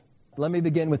Let me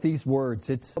begin with these words.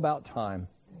 It's about time.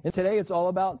 And today it's all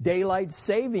about daylight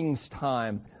savings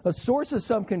time, a source of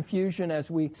some confusion as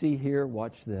we see here.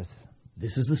 Watch this.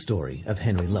 This is the story of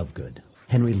Henry Lovegood.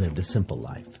 Henry lived a simple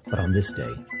life, but on this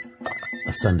day,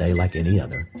 a Sunday like any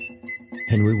other,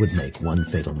 Henry would make one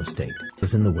fatal mistake. It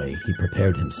was in the way he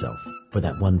prepared himself for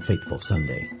that one fateful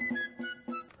Sunday.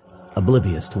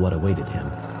 Oblivious to what awaited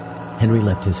him, Henry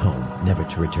left his home, never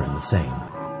to return the same.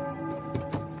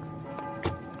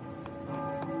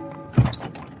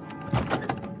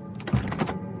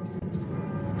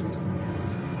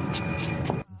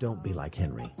 Don't be like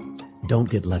Henry. Don't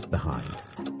get left behind.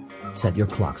 Set your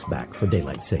clocks back for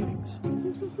daylight savings.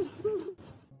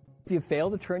 If you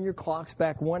failed to turn your clocks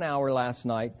back 1 hour last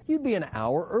night, you'd be an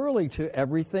hour early to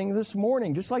everything this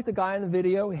morning. Just like the guy in the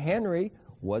video, Henry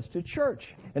was to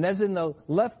church. And as in the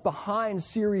Left Behind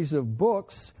series of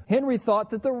books, Henry thought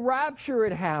that the rapture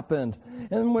had happened.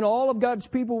 And when all of God's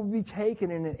people would be taken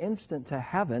in an instant to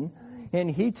heaven, and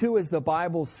he too, as the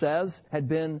Bible says, had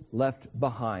been left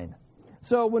behind.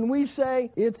 So when we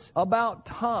say it's about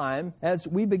time, as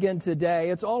we begin today,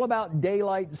 it's all about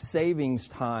daylight savings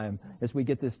time as we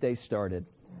get this day started.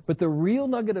 But the real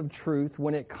nugget of truth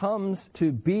when it comes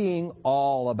to being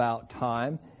all about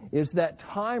time is that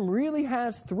time really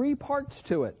has three parts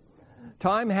to it.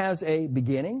 Time has a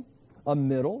beginning, a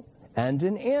middle, and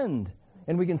an end.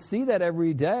 And we can see that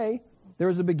every day.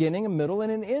 There's a beginning, a middle,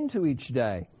 and an end to each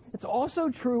day. It's also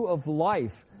true of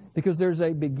life because there's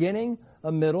a beginning,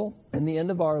 a middle, and the end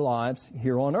of our lives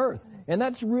here on earth. And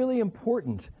that's really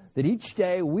important, that each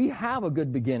day we have a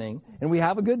good beginning, and we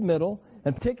have a good middle,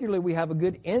 and particularly we have a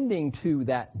good ending to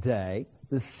that day.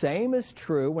 The same is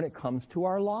true when it comes to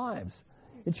our lives.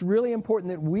 It's really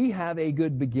important that we have a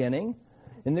good beginning,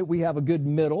 and that we have a good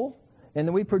middle, and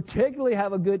that we particularly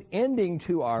have a good ending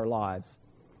to our lives.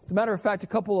 As a matter of fact, a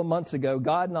couple of months ago,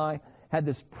 God and I had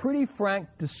this pretty frank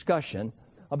discussion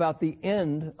about the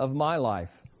end of my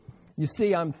life. You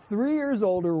see, I'm 3 years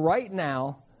older right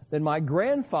now than my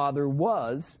grandfather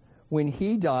was when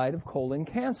he died of colon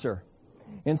cancer.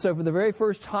 And so for the very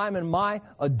first time in my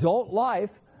adult life,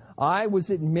 I was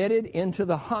admitted into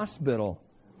the hospital.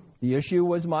 The issue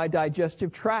was my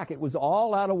digestive tract. It was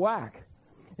all out of whack.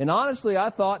 And honestly, I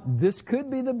thought this could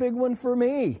be the big one for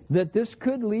me, that this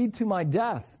could lead to my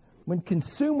death. When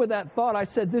consumed with that thought, I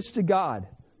said this to God: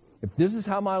 if this is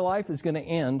how my life is going to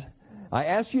end, I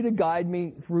ask you to guide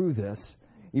me through this,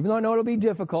 even though I know it'll be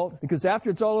difficult, because after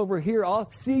it's all over here,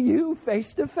 I'll see you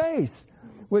face to face,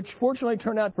 which fortunately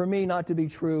turned out for me not to be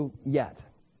true yet.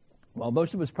 Well,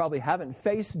 most of us probably haven't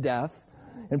faced death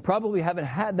and probably haven't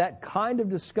had that kind of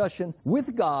discussion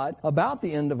with God about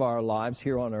the end of our lives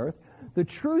here on earth. The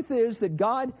truth is that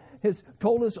God has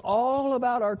told us all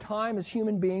about our time as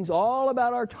human beings, all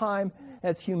about our time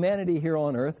as humanity here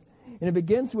on earth. And it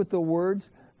begins with the words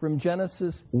from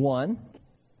Genesis 1.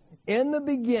 In the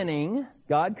beginning,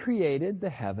 God created the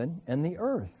heaven and the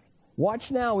earth.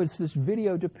 Watch now as this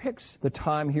video depicts the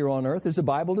time here on earth, as the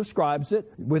Bible describes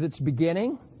it, with its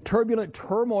beginning, turbulent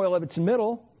turmoil of its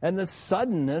middle, and the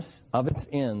suddenness of its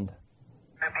end.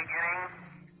 In the beginning,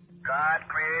 God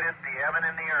created the heaven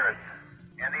and the earth.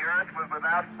 And the earth was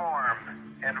without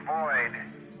form and void,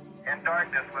 and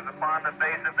darkness was upon the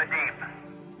face of the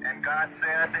deep. And God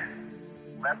said,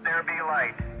 let there be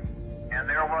light. And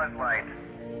there was light.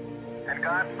 And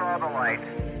God saw the light,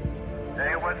 that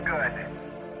it was good.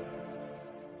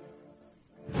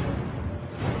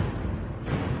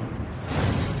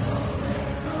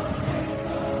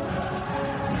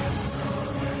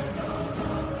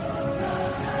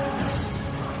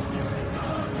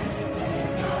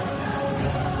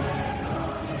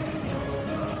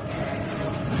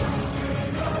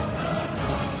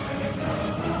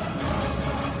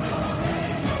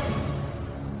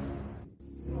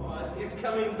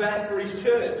 Back for his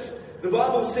church. The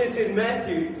Bible says in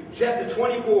Matthew chapter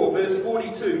 24 verse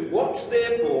 42, watch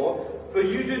therefore, for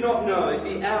you do not know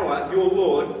the hour your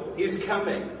Lord is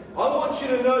coming. I want you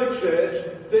to know,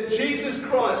 church, that Jesus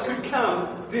Christ could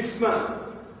come this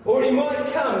month, or he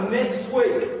might come next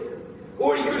week,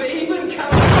 or he could even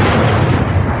come.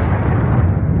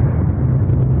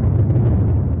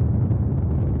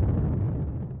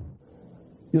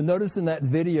 You'll notice in that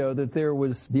video that there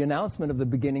was the announcement of the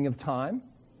beginning of time.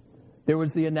 There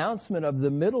was the announcement of the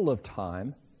middle of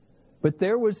time, but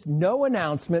there was no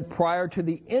announcement prior to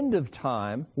the end of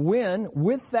time when,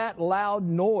 with that loud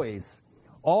noise,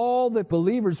 all the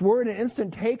believers were in an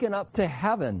instant taken up to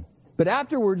heaven. But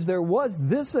afterwards there was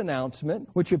this announcement,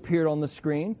 which appeared on the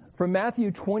screen, from Matthew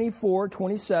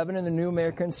 24:27 in the New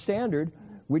American Standard,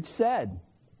 which said,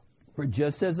 for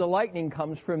just as the lightning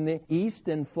comes from the east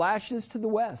and flashes to the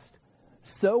west,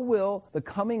 so will the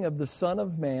coming of the Son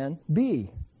of Man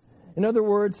be. In other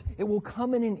words, it will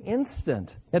come in an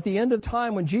instant. At the end of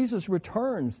time when Jesus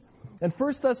returns. And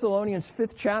 1 Thessalonians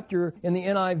 5th chapter in the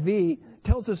NIV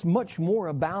tells us much more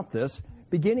about this,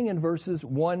 beginning in verses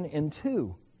 1 and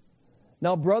 2.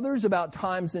 Now, brothers, about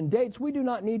times and dates, we do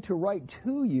not need to write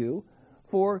to you,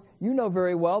 for you know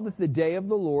very well that the day of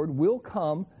the Lord will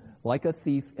come like a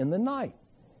thief in the night.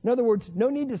 In other words, no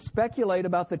need to speculate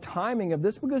about the timing of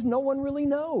this because no one really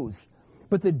knows.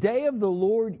 But the day of the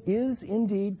Lord is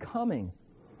indeed coming.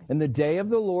 And the day of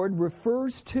the Lord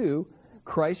refers to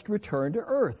Christ's return to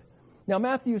earth. Now,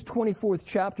 Matthew's 24th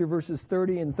chapter, verses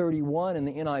 30 and 31 in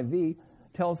the NIV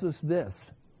tells us this.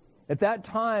 At that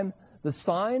time, the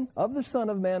sign of the Son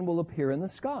of Man will appear in the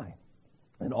sky,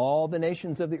 and all the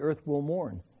nations of the earth will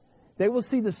mourn. They will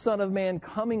see the Son of Man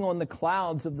coming on the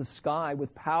clouds of the sky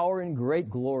with power and great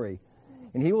glory.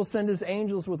 And he will send his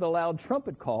angels with a loud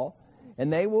trumpet call,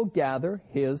 and they will gather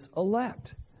his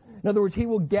elect. In other words, he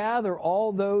will gather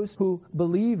all those who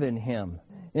believe in him.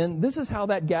 And this is how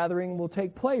that gathering will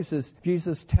take place, as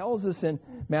Jesus tells us in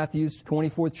Matthew's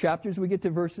 24th chapters. We get to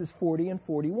verses 40 and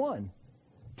 41.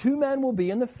 2 men will be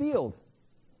in the field.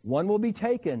 One will be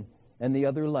taken, and the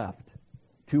other left.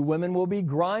 2 women will be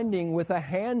grinding with a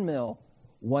handmill.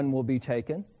 One will be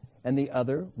taken, and the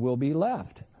other will be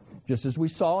left. Just as we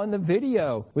saw in the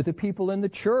video with the people in the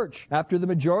church after the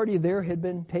majority there had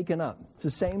been taken up. It's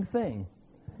the same thing.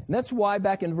 And that's why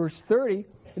back in verse 30,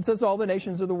 it says all the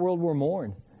nations of the world will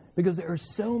mourn, because there are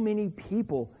so many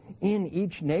people in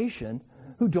each nation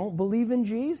who don't believe in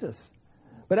Jesus.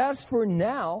 But as for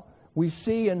now, we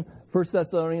see in 1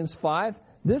 Thessalonians 5,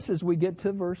 this as we get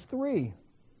to verse 3.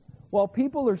 While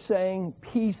people are saying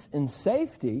peace and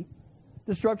safety,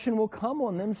 destruction will come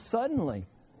on them suddenly.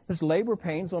 There's labor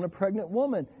pains on a pregnant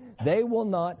woman. They will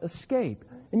not escape.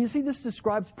 And you see, this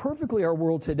describes perfectly our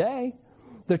world today.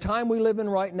 The time we live in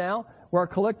right now, where our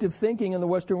collective thinking in the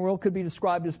Western world could be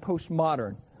described as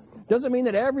postmodern. Doesn't mean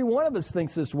that every one of us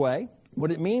thinks this way.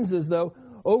 What it means is, though,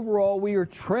 overall we are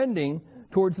trending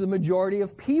towards the majority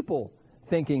of people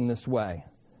thinking this way.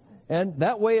 And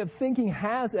that way of thinking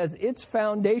has as its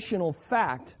foundational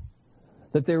fact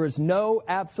that there is no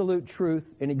absolute truth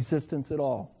in existence at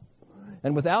all.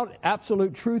 And without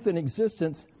absolute truth in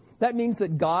existence, that means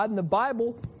that God and the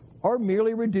Bible are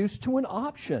merely reduced to an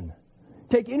option.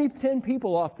 Take any 10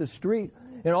 people off the street,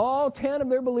 and all 10 of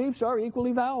their beliefs are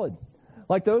equally valid.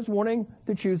 Like those wanting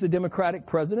to choose a Democratic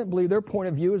president believe their point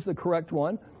of view is the correct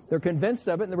one. They're convinced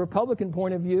of it, and the Republican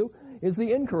point of view is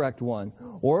the incorrect one.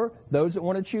 Or those that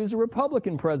want to choose a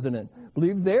Republican president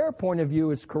believe their point of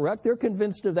view is correct. They're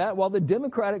convinced of that, while the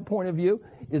Democratic point of view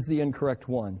is the incorrect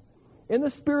one. In the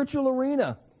spiritual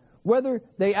arena, whether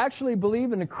they actually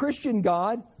believe in a Christian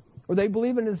God, or they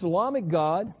believe in an Islamic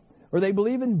God, or they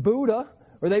believe in Buddha,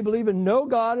 or they believe in no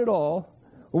God at all,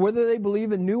 or whether they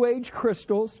believe in New Age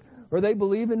crystals, or they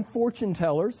believe in fortune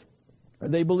tellers, or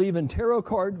they believe in tarot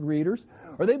card readers,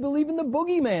 or they believe in the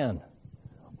boogeyman.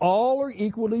 All are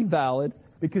equally valid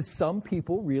because some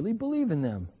people really believe in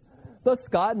them. Thus,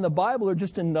 God and the Bible are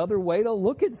just another way to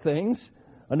look at things,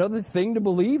 another thing to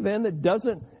believe in that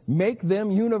doesn't make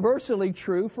them universally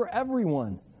true for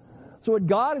everyone. So what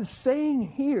God is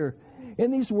saying here in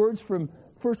these words from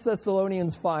 1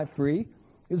 Thessalonians 5:3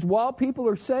 is while people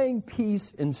are saying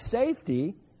peace and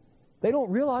safety, they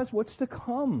don't realize what's to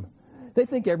come. They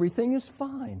think everything is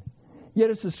fine.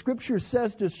 Yet as the Scripture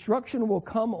says, destruction will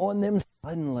come on them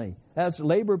suddenly, as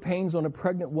labor pains on a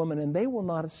pregnant woman, and they will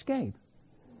not escape.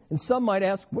 And some might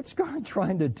ask, what's God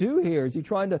trying to do here? Is he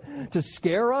trying to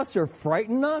scare us or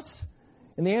frighten us?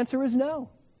 And the answer is no.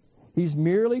 He's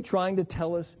merely trying to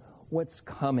tell us what's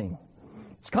coming.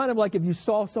 It's kind of like if you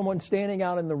saw someone standing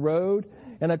out in the road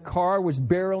and a car was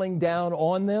barreling down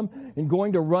on them and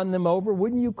going to run them over.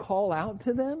 Wouldn't you call out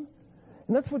to them?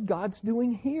 And that's what God's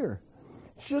doing here.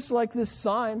 It's just like this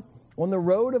sign on the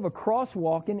road of a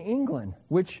crosswalk in England,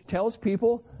 which tells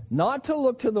people not to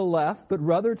look to the left, but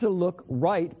rather to look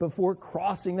right before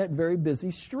crossing that very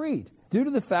busy street, due to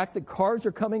the fact that cars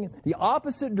are coming the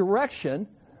opposite direction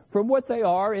from what they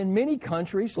are in many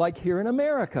countries, like here in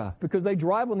America, because they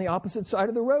drive on the opposite side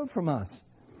of the road from us.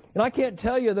 And I can't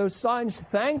tell you, those signs,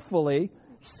 thankfully,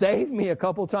 saved me a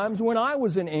couple times when I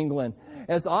was in England,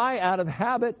 as I, out of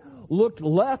habit, looked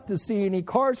left to see any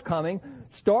cars coming,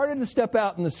 started to step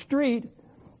out in the street,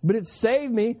 but it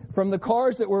saved me from the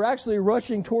cars that were actually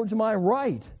rushing towards my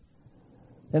right.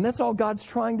 And that's all God's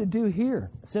trying to do here.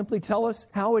 Simply tell us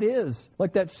how it is.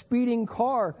 Like that speeding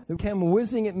car that came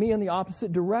whizzing at me in the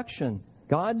opposite direction.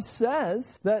 God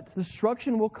says that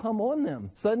destruction will come on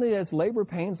them. Suddenly, as labor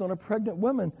pains on a pregnant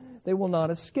woman, they will not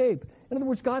escape. In other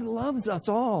words, God loves us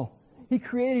all. He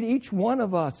created each one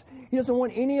of us. He doesn't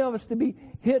want any of us to be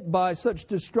hit by such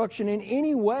destruction in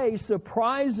any way,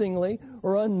 surprisingly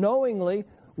or unknowingly,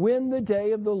 when the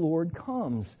day of the Lord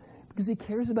comes, because He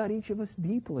cares about each of us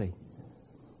deeply.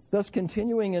 Thus,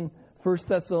 continuing in 1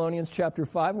 Thessalonians chapter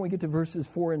 5, when we get to verses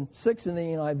 4 and 6 in the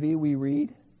NIV, we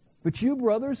read, "But you,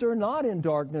 brothers, are not in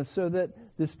darkness, so that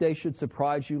this day should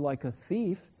surprise you like a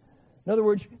thief." In other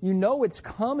words, you know it's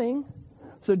coming,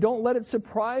 so don't let it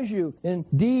surprise you.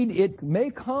 Indeed, it may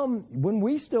come when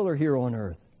we still are here on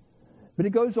earth. But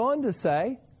it goes on to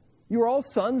say, "You are all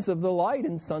sons of the light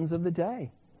and sons of the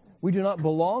day. We do not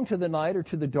belong to the night or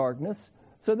to the darkness,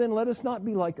 so then let us not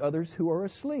be like others who are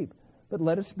asleep, but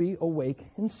let us be awake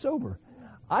and sober."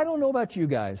 I don't know about you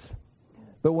guys,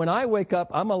 but when I wake up,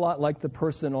 I'm a lot like the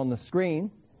person on the screen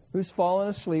who's fallen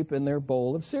asleep in their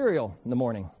bowl of cereal in the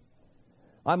morning.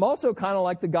 I'm also kind of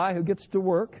like the guy who gets to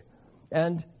work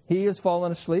and he has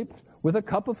fallen asleep with a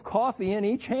cup of coffee in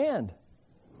each hand.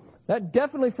 That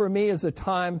definitely for me is a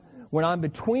time when I'm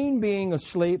between being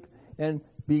asleep and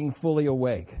being fully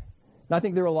awake. And I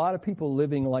think there are a lot of people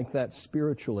living like that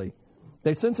spiritually.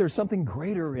 They sense there's something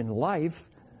greater in life,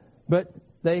 but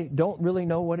they don't really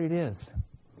know what it is.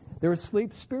 They're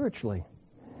asleep spiritually.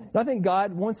 And I think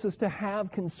God wants us to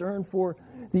have concern for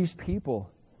these people.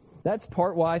 That's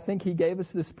part why I think He gave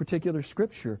us this particular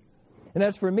scripture. And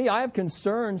as for me, I have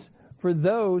concerns for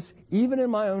those, even in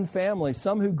my own family,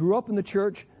 some who grew up in the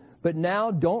church, but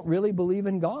now don't really believe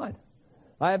in God.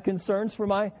 I have concerns for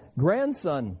my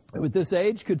grandson, who at this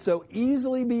age could so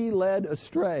easily be led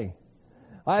astray.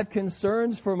 I have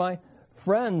concerns for my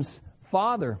friend's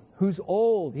father, who's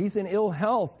old. He's in ill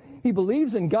health. He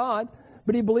believes in God,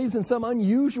 but he believes in some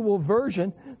unusual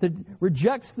version that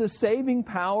rejects the saving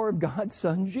power of God's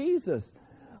Son, Jesus.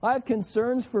 I have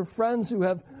concerns for friends who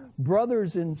have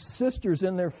brothers and sisters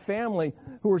in their family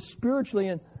who are spiritually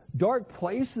in dark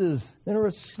places and are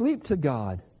asleep to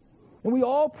God. And we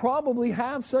all probably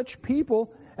have such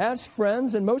people as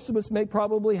friends, and most of us may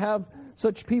probably have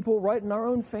such people right in our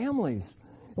own families.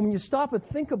 And when you stop and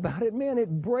think about it, man,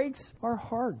 it breaks our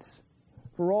hearts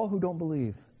for all who don't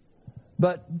believe.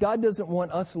 But God doesn't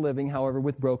want us living, however,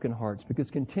 with broken hearts,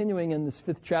 because continuing in this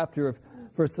 5th chapter of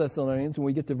 1 Thessalonians, when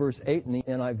we get to verse 8 in the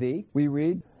NIV, we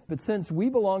read, "But since we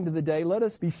belong to the day, let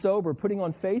us be sober, putting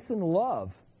on faith and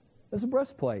love as a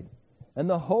breastplate, and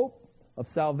the hope of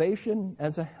salvation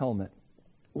as a helmet."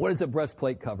 What does a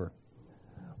breastplate cover?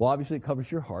 Well, obviously it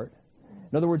covers your heart.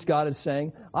 In other words, God is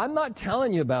saying, I'm not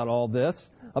telling you about all this,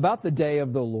 about the day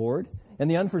of the Lord and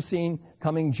the unforeseen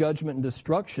coming judgment and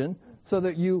destruction, so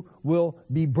that you will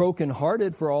be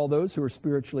brokenhearted for all those who are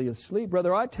spiritually asleep.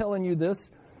 Brother, I'm telling you this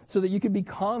so that you can be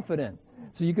confident,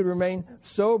 so you can remain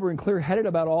sober and clear-headed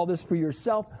about all this for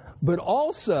yourself, but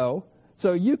also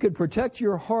so you could protect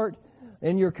your heart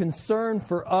and your concern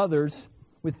for others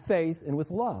with faith and with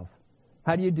love.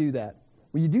 How do you do that?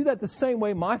 Well, you do that the same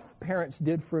way my parents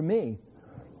did for me.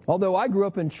 Although I grew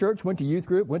up in church, went to youth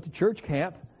group, went to church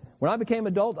camp, when I became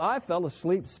adult, I fell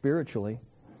asleep spiritually.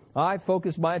 I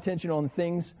focused my attention on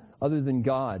things other than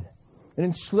God. And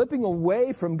in slipping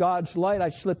away from God's light, I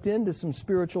slipped into some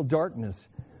spiritual darkness.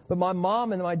 But my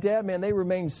mom and my dad, man, they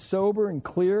remained sober and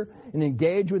clear and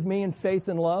engaged with me in faith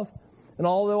and love. And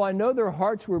although I know their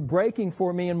hearts were breaking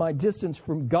for me in my distance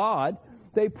from God,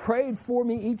 they prayed for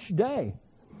me each day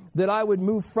that I would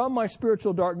move from my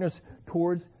spiritual darkness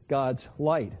towards God's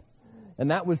light.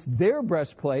 And that was their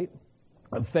breastplate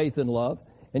of faith and love.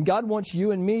 And God wants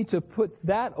you and me to put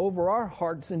that over our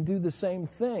hearts and do the same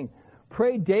thing.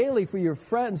 Pray daily for your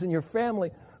friends and your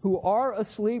family who are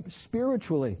asleep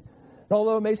spiritually. And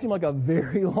although it may seem like a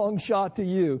very long shot to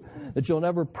you, that you'll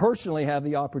never personally have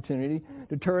the opportunity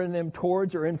to turn them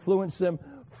towards or influence them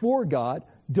for God,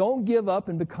 don't give up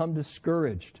and become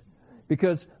discouraged.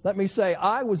 Because, let me say,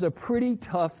 I was a pretty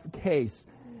tough case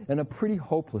and a pretty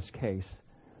hopeless case.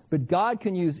 But God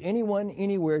can use anyone,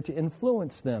 anywhere to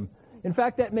influence them. In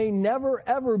fact, that may never,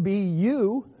 ever be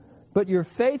you, but your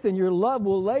faith and your love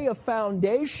will lay a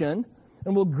foundation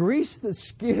and will grease the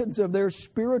skids of their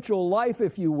spiritual life,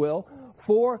 if you will,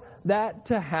 for that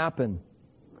to happen.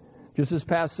 Just this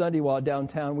past Sunday while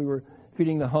downtown we were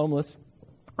feeding the homeless,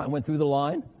 I went through the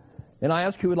line and I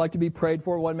asked who would like to be prayed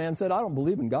for. One man said, I don't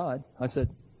believe in God. I said,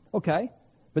 okay,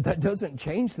 but that doesn't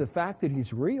change the fact that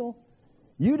He's real.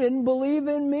 You didn't believe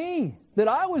in me, that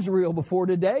I was real before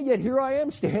today, yet here I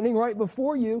am standing right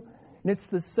before you. And it's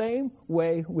the same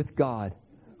way with God,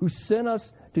 who sent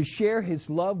us to share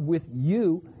His love with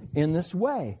you in this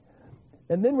way.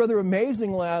 And then rather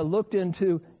amazingly, I looked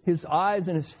into His eyes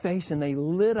and His face, and they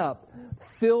lit up,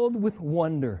 filled with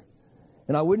wonder.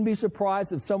 And I wouldn't be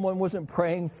surprised if someone wasn't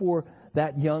praying for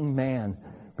that young man,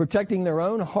 protecting their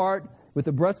own heart with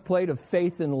the breastplate of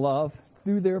faith and love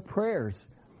through their prayers.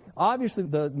 Obviously,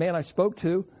 the man I spoke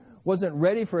to wasn't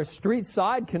ready for a street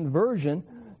side conversion,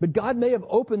 but God may have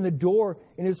opened the door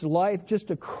in his life just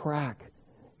a crack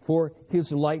for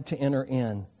his light to enter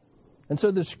in. And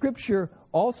so the Scripture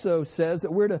also says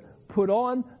that we're to put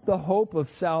on the hope of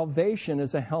salvation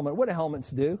as a helmet. What do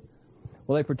helmets do?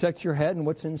 Well, they protect your head and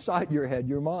what's inside your head,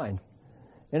 your mind.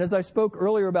 And as I spoke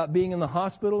earlier about being in the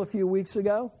hospital a few weeks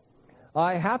ago,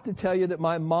 I have to tell you that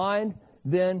my mind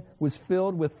then was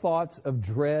filled with thoughts of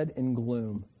dread and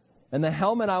gloom. And the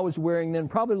helmet I was wearing then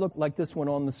probably looked like this one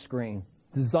on the screen,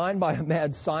 designed by a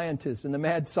mad scientist. And the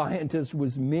mad scientist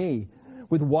was me,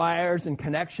 with wires and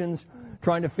connections,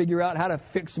 trying to figure out how to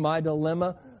fix my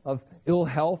dilemma of ill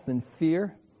health and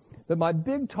fear. But my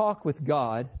big talk with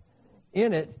God,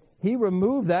 in it, he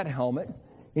removed that helmet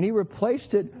and he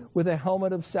replaced it with a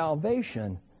helmet of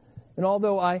salvation. And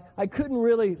although I couldn't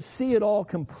really see it all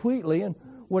completely and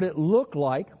what it looked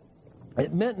like,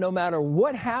 it meant no matter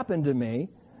what happened to me,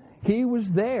 he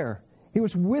was there. He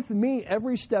was with me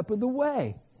every step of the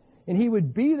way. And he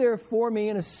would be there for me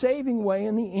in a saving way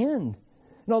in the end.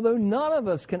 And although none of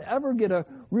us can ever get a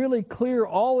really clear,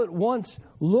 all-at-once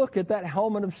look at that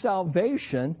helmet of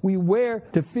salvation we wear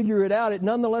to figure it out, it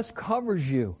nonetheless covers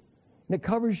you. And it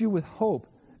covers you with hope,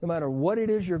 no matter what it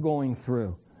is you're going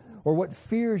through or what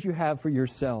fears you have for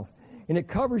yourself. And it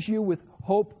covers you with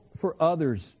hope for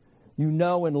others you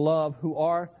know and love who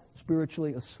are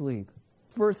spiritually asleep.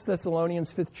 1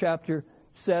 Thessalonians 5th chapter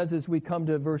says, as we come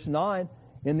to verse 9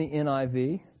 in the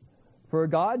NIV, "For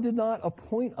God did not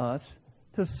appoint us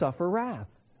to suffer wrath,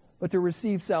 but to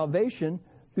receive salvation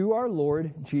through our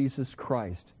Lord Jesus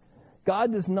Christ."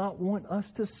 God does not want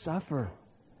us to suffer.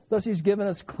 Thus, he's given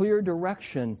us clear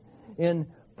direction in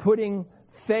putting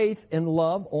faith and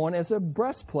love on as a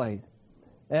breastplate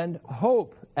and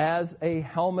hope as a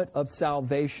helmet of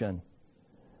salvation.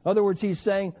 In other words, he's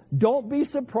saying, don't be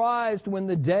surprised when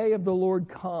the day of the Lord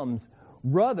comes.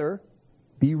 Rather,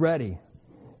 be ready.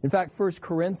 In fact, 1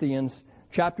 Corinthians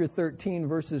chapter 13,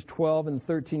 verses 12 and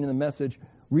 13 in the Message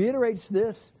reiterates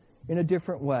this in a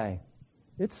different way.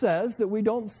 It says that we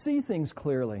don't see things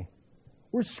clearly.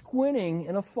 We're squinting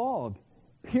in a fog,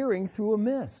 peering through a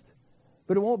mist.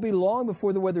 But it won't be long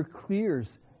before the weather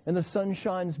clears and the sun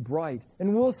shines bright.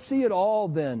 And we'll see it all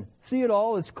then. See it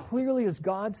all as clearly as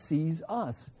God sees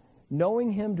us, knowing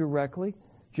him directly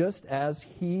just as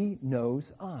he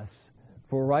knows us.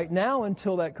 For right now,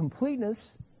 until that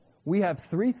completeness, we have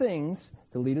three things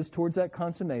to lead us towards that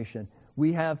consummation.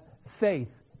 We have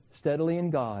faith steadily in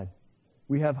God.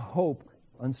 We have hope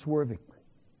unswervingly.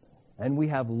 And we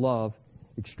have love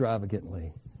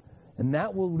extravagantly. And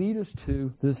that will lead us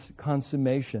to this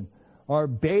consummation. Our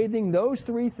bathing those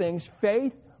three things,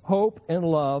 faith, hope, and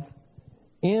love,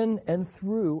 in and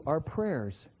through our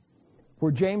prayers.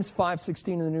 For James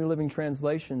 5:16 in the New Living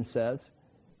Translation says,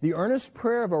 "The earnest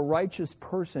prayer of a righteous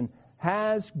person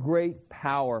has great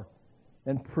power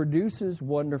and produces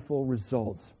wonderful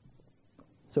results."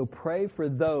 So pray for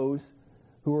those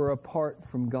who are apart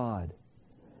from God.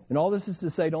 And all this is to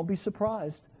say, don't be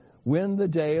surprised when the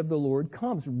day of the Lord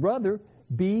comes. Rather,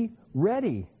 be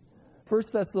ready.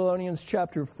 1 Thessalonians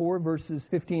chapter 4, verses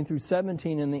 15 through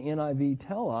 17 in the NIV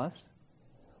tell us,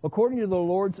 "According to the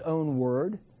Lord's own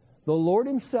word, the Lord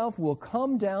himself will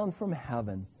come down from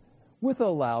heaven with a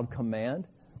loud command,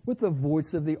 with the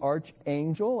voice of the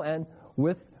archangel, and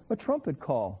with a trumpet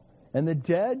call. And the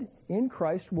dead in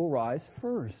Christ will rise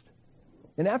first.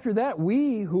 And after that,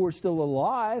 we who are still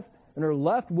alive and are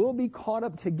left will be caught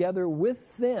up together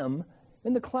with them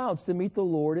in the clouds to meet the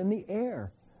Lord in the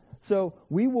air. So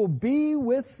we will be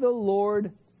with the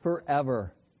Lord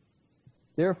forever.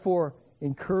 Therefore,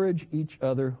 encourage each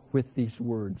other with these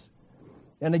words."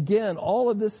 And again, all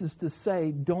of this is to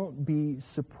say, don't be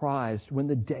surprised when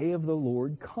the day of the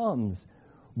Lord comes.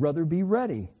 Rather, be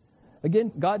ready.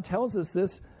 Again, God tells us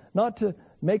this not to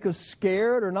make us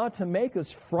scared or not to make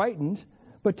us frightened,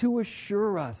 but to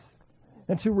assure us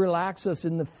and to relax us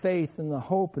in the faith and the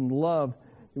hope and love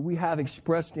that we have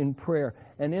expressed in prayer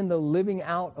and in the living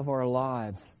out of our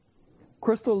lives.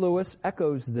 Crystal Lewis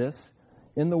echoes this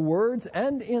in the words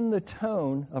and in the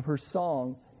tone of her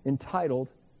song entitled,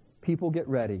 "People Get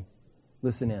Ready."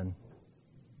 Listen in.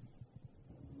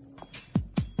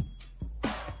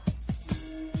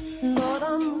 Lord,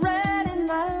 I'm ready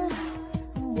now.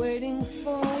 I'm waiting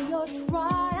for your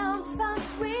triumphant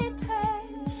return.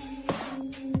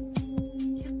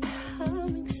 You're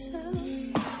coming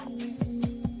soon.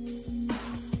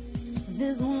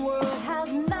 This world has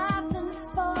nothing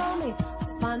for me.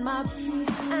 I find my peace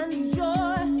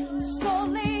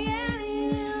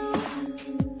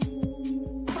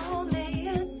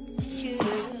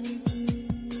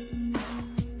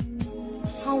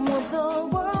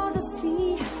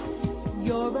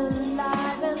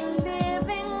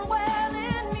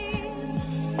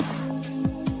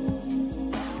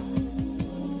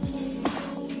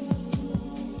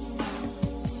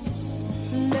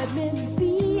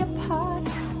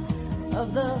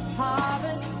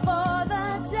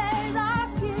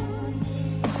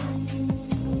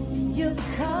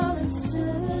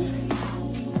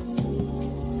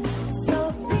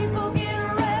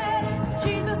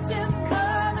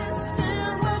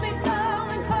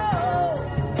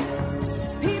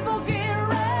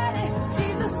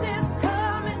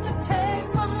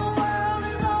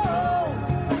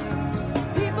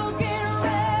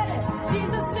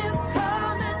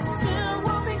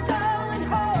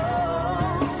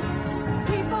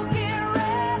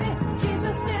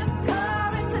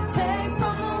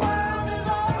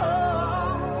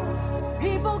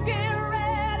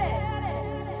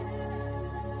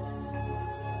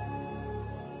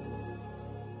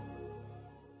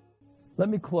Let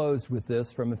me close with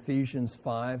this from Ephesians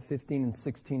 5:15 and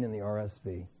 16 in the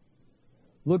RSV.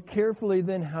 Look carefully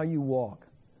then how you walk,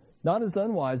 not as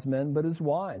unwise men, but as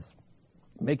wise,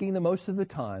 making the most of the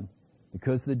time,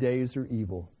 because the days are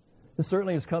evil. This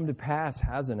certainly has come to pass,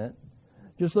 hasn't it?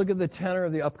 Just look at the tenor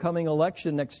of the upcoming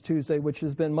election next Tuesday, which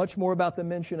has been much more about the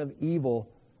mention of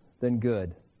evil than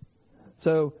good.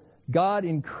 So God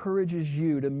encourages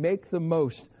you to make the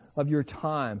most of your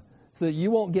time so that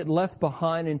you won't get left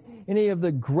behind in any of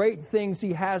the great things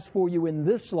He has for you in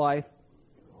this life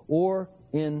or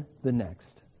in the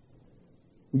next.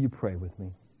 Will you pray with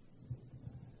me?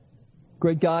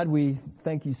 Great God, we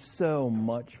thank You so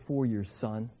much for Your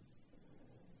Son.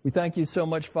 We thank You so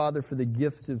much, Father, for the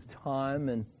gift of time,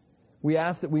 and we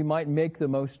ask that we might make the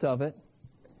most of it.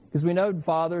 Because we know,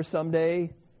 Father,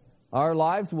 someday our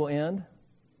lives will end,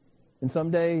 and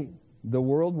someday the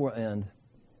world will end.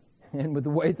 And with the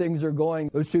way things are going,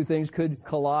 those two things could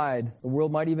collide. The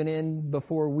world might even end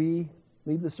before we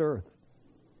leave this earth.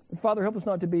 And Father, help us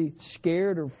not to be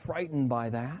scared or frightened by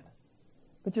that,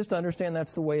 but just to understand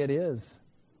that's the way it is.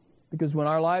 Because when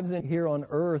our lives are here on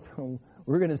earth,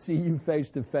 we're going to see You face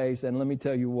to face, and let me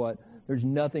tell you what, there's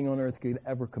nothing on earth could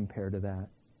ever compare to that.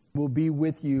 We'll be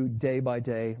with You day by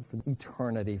day for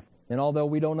eternity. And although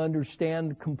we don't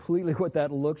understand completely what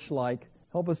that looks like,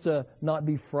 help us to not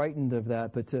be frightened of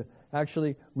that, but to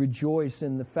actually rejoice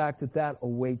in the fact that that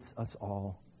awaits us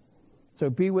all. So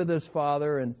be with us,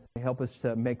 Father, and help us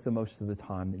to make the most of the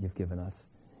time that You've given us.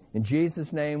 In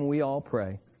Jesus' name we all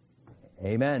pray.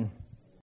 Amen.